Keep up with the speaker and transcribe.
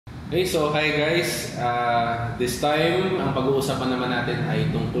Okay, so hi guys. This time, ang pag-uusapan naman natin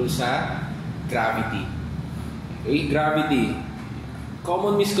ay tungkol sa gravity. Okay, gravity.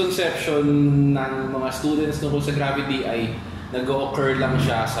 Common misconception ng mga students tungkol sa gravity ay nag-occur lang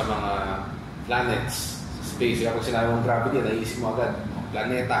siya sa mga planets, sa space. Kapag sinabi mong gravity, naisip mo agad,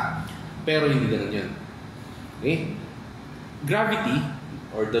 planeta. Pero hindi ganun yun. Okay? Gravity,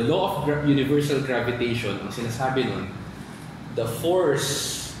 or the law of universal gravitation, ang sinasabi nun, the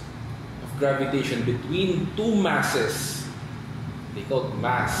force gravitation between two masses, they call it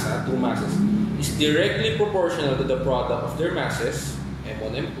mass, two masses, is directly proportional to the product of their masses,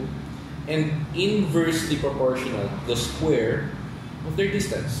 m1, m2, and inversely proportional to the square of their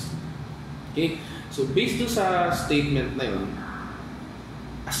distance. Okay? So, based on sa statement na yun,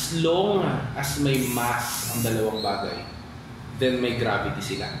 as long as may mass ang dalawang bagay, then may gravity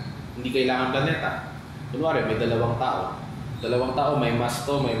sila. Hindi kailangan planeta. Kunwari, may dalawang tao, may mass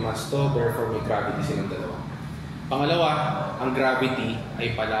to, therefore may gravity silang dalawa. Pangalawa, ang gravity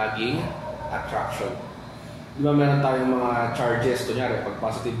ay palaging attraction. Di ba meron tayong mga charges, kunyari, pag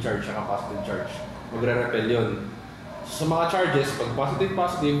positive charge, saka positive charge, magre-repel yun. So, sa mga charges, pag positive,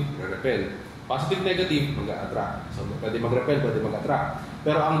 re-repel. Positive, negative, mag-attract. So, pwede mag-repel, pwede mag-attract.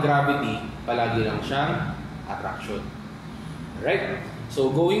 Pero ang gravity, palagi lang siyang attraction. Alright? So,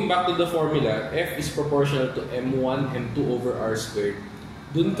 going back to the formula, F is proportional to m1, m2 over r squared.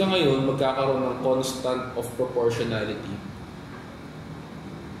 Dun ka ngayon magkakaroon ng constant of proportionality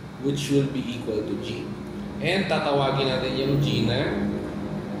which will be equal to G. And tatawagin natin yung G na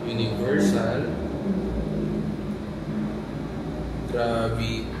universal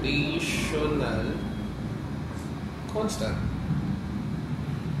gravitational constant.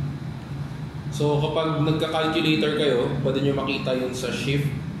 So, kapag nagka-calculator kayo, pwede nyo makita yun sa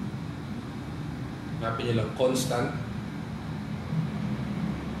shift. Hanapin nyo lang, constant.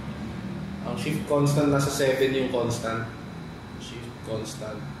 Ang shift constant, nasa 7 yung constant. Shift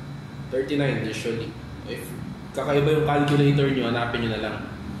constant. 39 usually. If kakaiba yung calculator nyo, hanapin nyo na lang.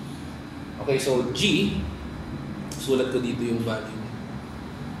 Okay, so G, sulat ko dito yung value niya.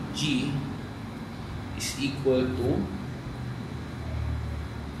 G is equal to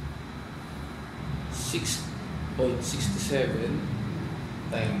 6.67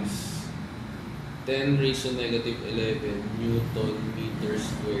 times 10 raised to negative 11 Newton meter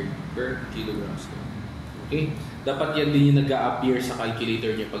squared per kilogram squared. Okay? Dapat yan din yung nag-a-appear sa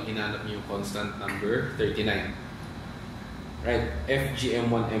calculator niya pag hinanap niyo yung constant number 39. Right?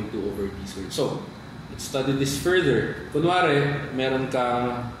 FGM1 M2 over D squared. So, let's study this further. Kunwari, meron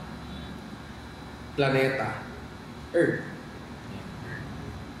kang planeta, Earth.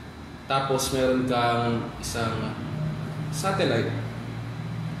 Tapos, meron kang isang satellite.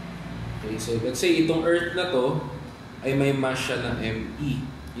 Okay, so let's say itong Earth na to ay may mass siya ng ME.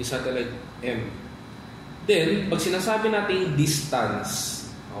 Yung satellite M. Then, pag sinasabi natin distance,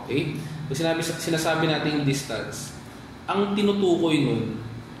 okay? Pag sinasabi natin distance, ang tinutukoy nun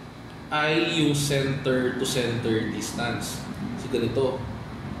ay yung center to center distance. So, ganito.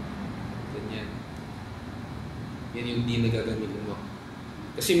 Ganyan. Yan yung D na gagamitin mo.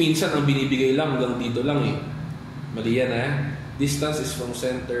 Kasi minsan ang binibigay lang hanggang dito lang eh. Mali yan Distance is from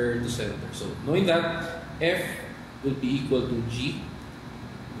center to center. So, knowing that, F will be equal to G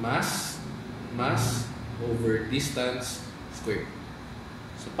mass over distance squared.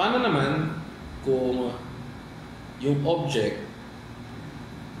 So, paano naman kung yung object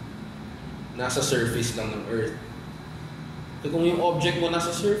nasa surface lang ng Earth? So, kung yung object mo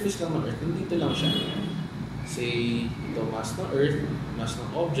nasa surface lang ng Earth, nandito lang siya. Say, ito mass ng Earth, mass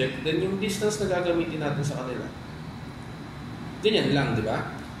ng object, then yung distance na gagamitin natin sa kanila. Ganyan lang, di ba?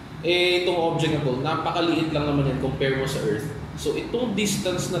 Eh, itong object na to, napakaliit lang naman yan compare mo sa Earth. So, itong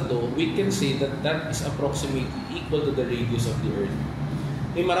distance na to, we can say that that is approximately equal to the radius of the Earth.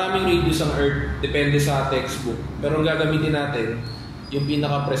 Eh, maraming radius ang Earth, depende sa textbook. Pero ang gagamitin natin, yung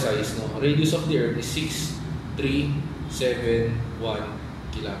pinaka-precise, no? Radius of the Earth is 6,371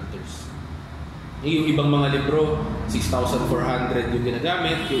 kilometers. Yung ibang mga libro, 6,400 yung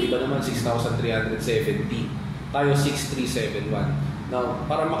ginagamit, yung iba naman 6,370. Tayo 6,371. Now,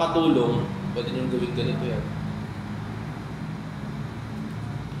 para makatulong, pwede nyo gawin ganito yan.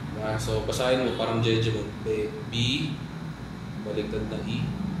 So, basahin mo, parang jeje mo. B, baliktad na E.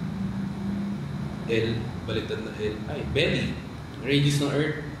 L, baliktad na L. Ay, belly. Radius ng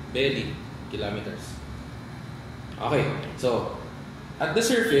Earth, belly. Kilometers. Okay, so, at the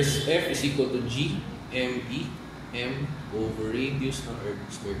surface, F is equal to G, M-E, M over radius ng Earth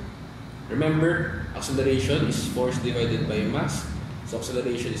squared. Remember, acceleration is force divided by mass. So,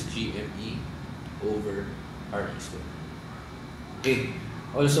 acceleration is G, M-E over R squared. Okay.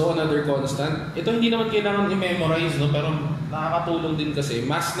 Also, another constant. Ito hindi naman kailangan i-memorize, no? Pero nakakatulong din kasi.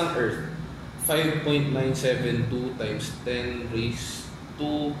 Mass ng Earth, 5.972 times 10 raised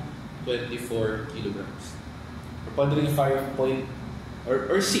to 24 kilograms. Or pwede rin 5 point,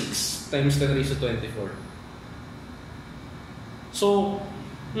 or 6 times 10 raised to 24. So,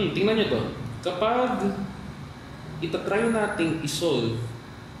 tingnan nyo to. Kapag itatry nating isolve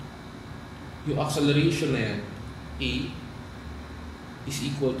yung acceleration na yan, A is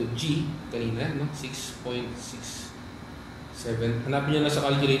equal to G, kanina, no? 6.67. Hanapin nyo na sa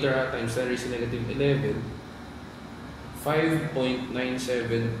calculator times 10 raised to negative 11. 5.972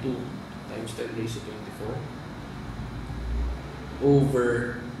 times 10 raised to 24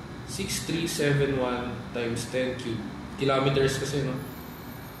 over 6371 times 10 cubed. Kilometers kasi, no?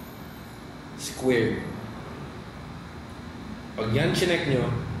 Square. Pag yan chinek nyo,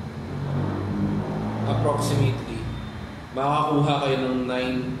 approximately, makakuha kayo ng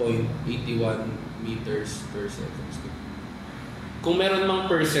 9.81 meters per second square. Kung meron mang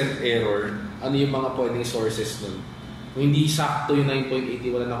percent error, ano yung mga pwedeng sources nun? Kung hindi sakto yung 9.81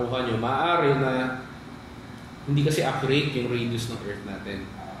 na nakuha nyo, maaari na hindi kasi accurate yung radius ng Earth natin.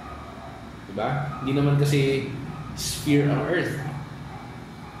 Diba? Hindi naman kasi sphere ang Earth.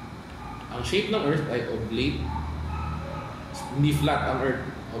 Ang shape ng Earth ay oblate. Hindi flat ang Earth.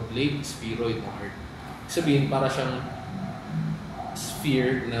 Oblate, spheroid ang Earth. Sabihin, para siyang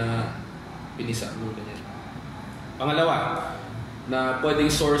sphere na pinisa mo ganyan. Pangalawa, na pwedeng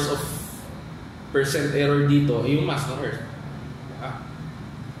source of percent error dito ay yung mass ng Earth.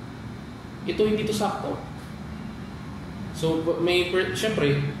 Ito hindi to sakto. So,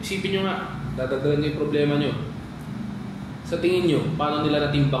 syempre, isipin nyo nga, dadagdagan nyo yung problema nyo. Sa tingin nyo, paano nila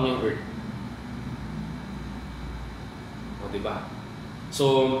natimbang yung Earth? O, diba? So,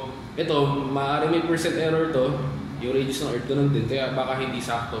 ito, maaaring may percent error to, yung radius ng Earth, ganun din, kaya baka hindi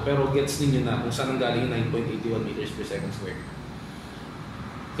sakto. Pero gets ninyo na kung saan ang galing yung 9.81 meters per second square.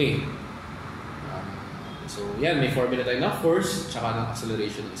 Okay. So, yan, may formula tayo na force, tsaka ng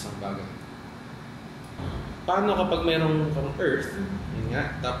acceleration ng isang bagay. Paano kapag mayroong kang Earth, yun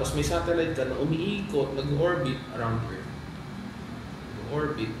nga, tapos may satellite ka na umiikot, nag-orbit around Earth.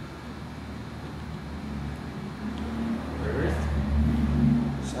 Nag-orbit Earth,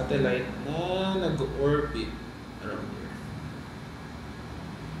 satellite na nag-orbit around Earth.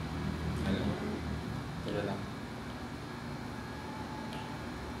 Alam mo, ito na lang.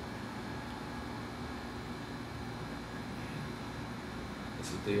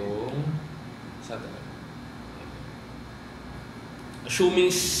 Kasi ito yung satellite. Assuming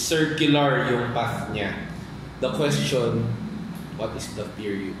circular yung path niya, the question, what is the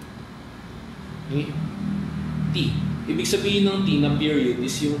period? Okay? T. Ibig sabihin ng T na period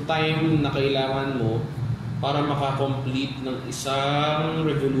is yung time na kailangan mo para makakomplete ng isang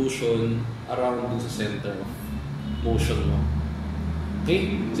revolution around dun sa center of motion mo.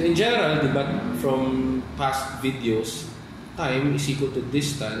 Okay? So in general, diba, from past videos, time is equal to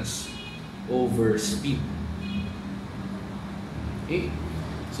distance over speed. Okay?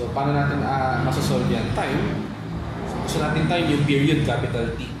 So, paano natin masasolve yan? Time. So, gusto natin time yung period,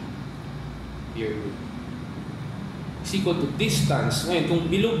 capital T. Period. Is equal to distance. Ngayon, kung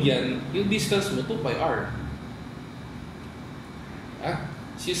bilog yan, yung distance mo, 2 pi r.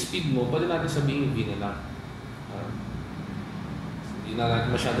 Si speed mo, pwede natin sabihin yung V na lang. Hindi na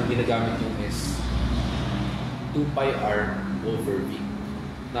natin masyadong ginagamit yung S. 2 pi r over V.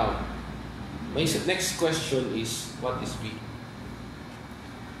 Now, my next question is, what is V?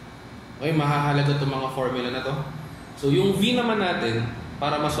 Okay, mahahalaga itong mga formula na to. So, yung V naman natin,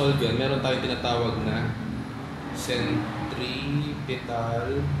 para ma-solve yan, meron tayong tinatawag na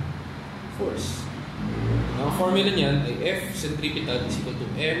centripetal force. Ang formula niyan ay F centripetal is equal to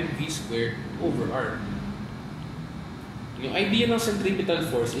mv squared over r. Yung idea ng centripetal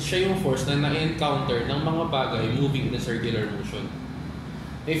force is siya yung force na na-encounter ng mga bagay moving in a circular motion.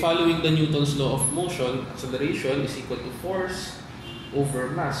 Okay, following the Newton's law of motion, acceleration is equal to force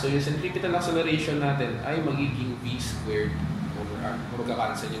over mass. So, yung centripetal acceleration natin ay magiging v squared over r.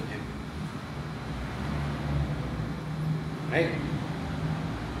 Magkakancel yung m. Right?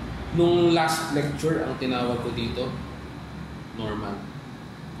 Nung last lecture, ang tinawag ko dito, normal.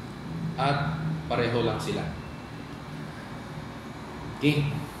 At pareho lang sila.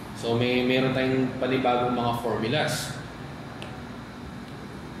 Okay? So, meron tayong panibagong mga formulas.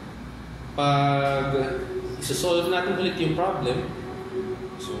 Pag isa-solve natin ulit yung problem,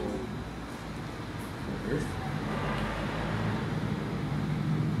 so, Earth.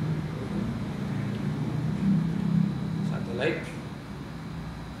 Satellite.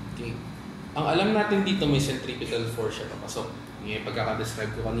 Okay. Ang alam natin dito may centripetal force siya papasok. Yung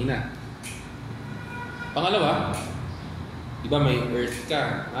pagkakadescribe ko kanina. Pangalawa, di ba may Earth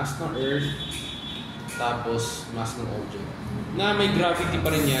ka? Mass ng Earth, tapos mass ng object. Na may gravity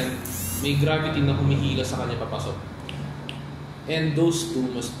pa rin yan. May gravity na humihila sa kanya papasok. And those two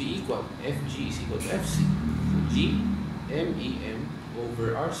must be equal. Fg is equal to Fc. G, MEm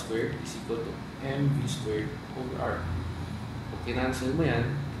over r squared is equal to mv squared over r. Kung kinancel mo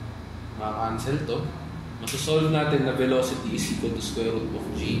yan, makakancel to. Masasolve natin na velocity is equal to square root of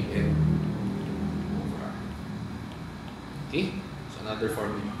Gm over r. Okay? So another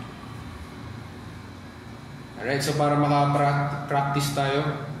formula. Alright, so para maka-practice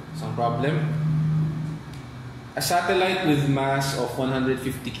tayo, isang problem. A satellite with mass of 150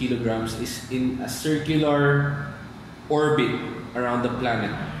 kilograms is in a circular orbit around the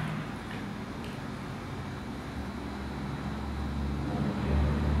planet.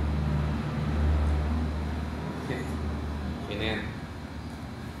 Okay na yan.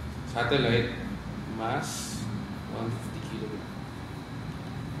 Satellite, mass, 150 kilograms.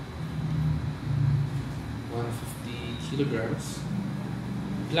 150 kilograms.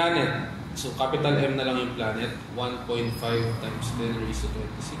 Planet. So, capital M na lang yung planet. 1.5 times 10 raised to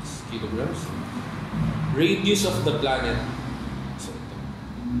 26 kilograms. Radius of the planet. So, ito.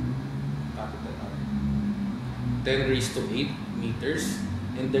 Capital R. 10 raised to 8 meters.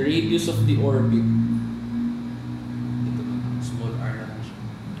 And the radius of the orbit. Ito na lang. Small r na lang siya.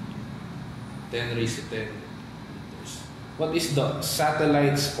 10 raised to 10 meters. What is the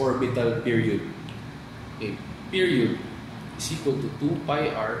satellite's orbital period? Okay. Period is equal to 2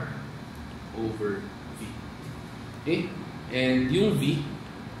 pi r over V. Okay? And yung V,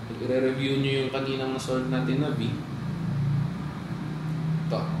 pag i-review nyo yung kaninang na-solve natin na V,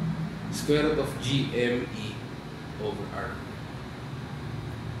 ito, square root of GME over R.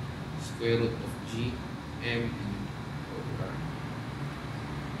 Square root of GME over R.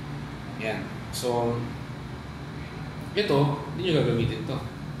 Yan. So, ito, hindi nyo gagamitin ito.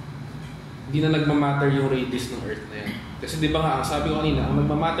 Hindi na nagmamatter yung radius ng Earth na yan. Kasi di ba nga, ang sabi ko kanina, ang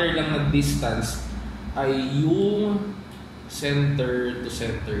magmamatter lang na distance ay yung center to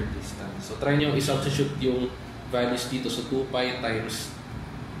center distance. So try nyo i-substitute yung values dito. So 2 pi times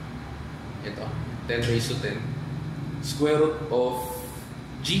ito, 10 raised to 10 square root of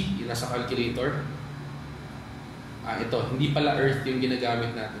G, yung nasa calculator. Ito, hindi pala Earth yung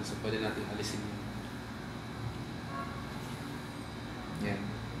ginagamit natin. So pwede natin alisin yun. Yan.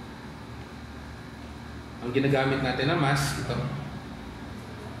 Ang ginagamit natin na mass, ito.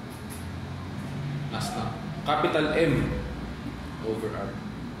 Mass na. Capital M over R.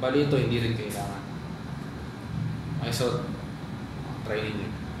 Bali ito, hindi rin kailangan. Okay, so, try ninyo.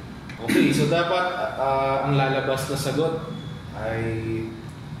 Okay, so dapat ang lalabas na sagot ay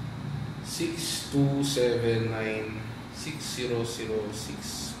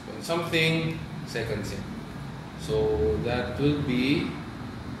 62796006 something seconds yan. So, that will be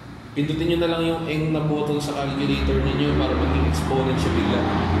pindutin nyo na lang yung eng na button sa calculator ninyo para maging exponent siya bigla.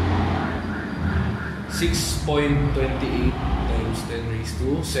 6.28 times 10 raised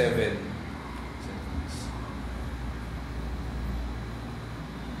to 7.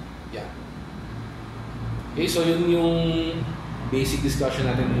 Yeah. Okay, so yun yung basic discussion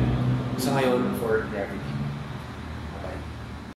natin sa ngayon for gravity.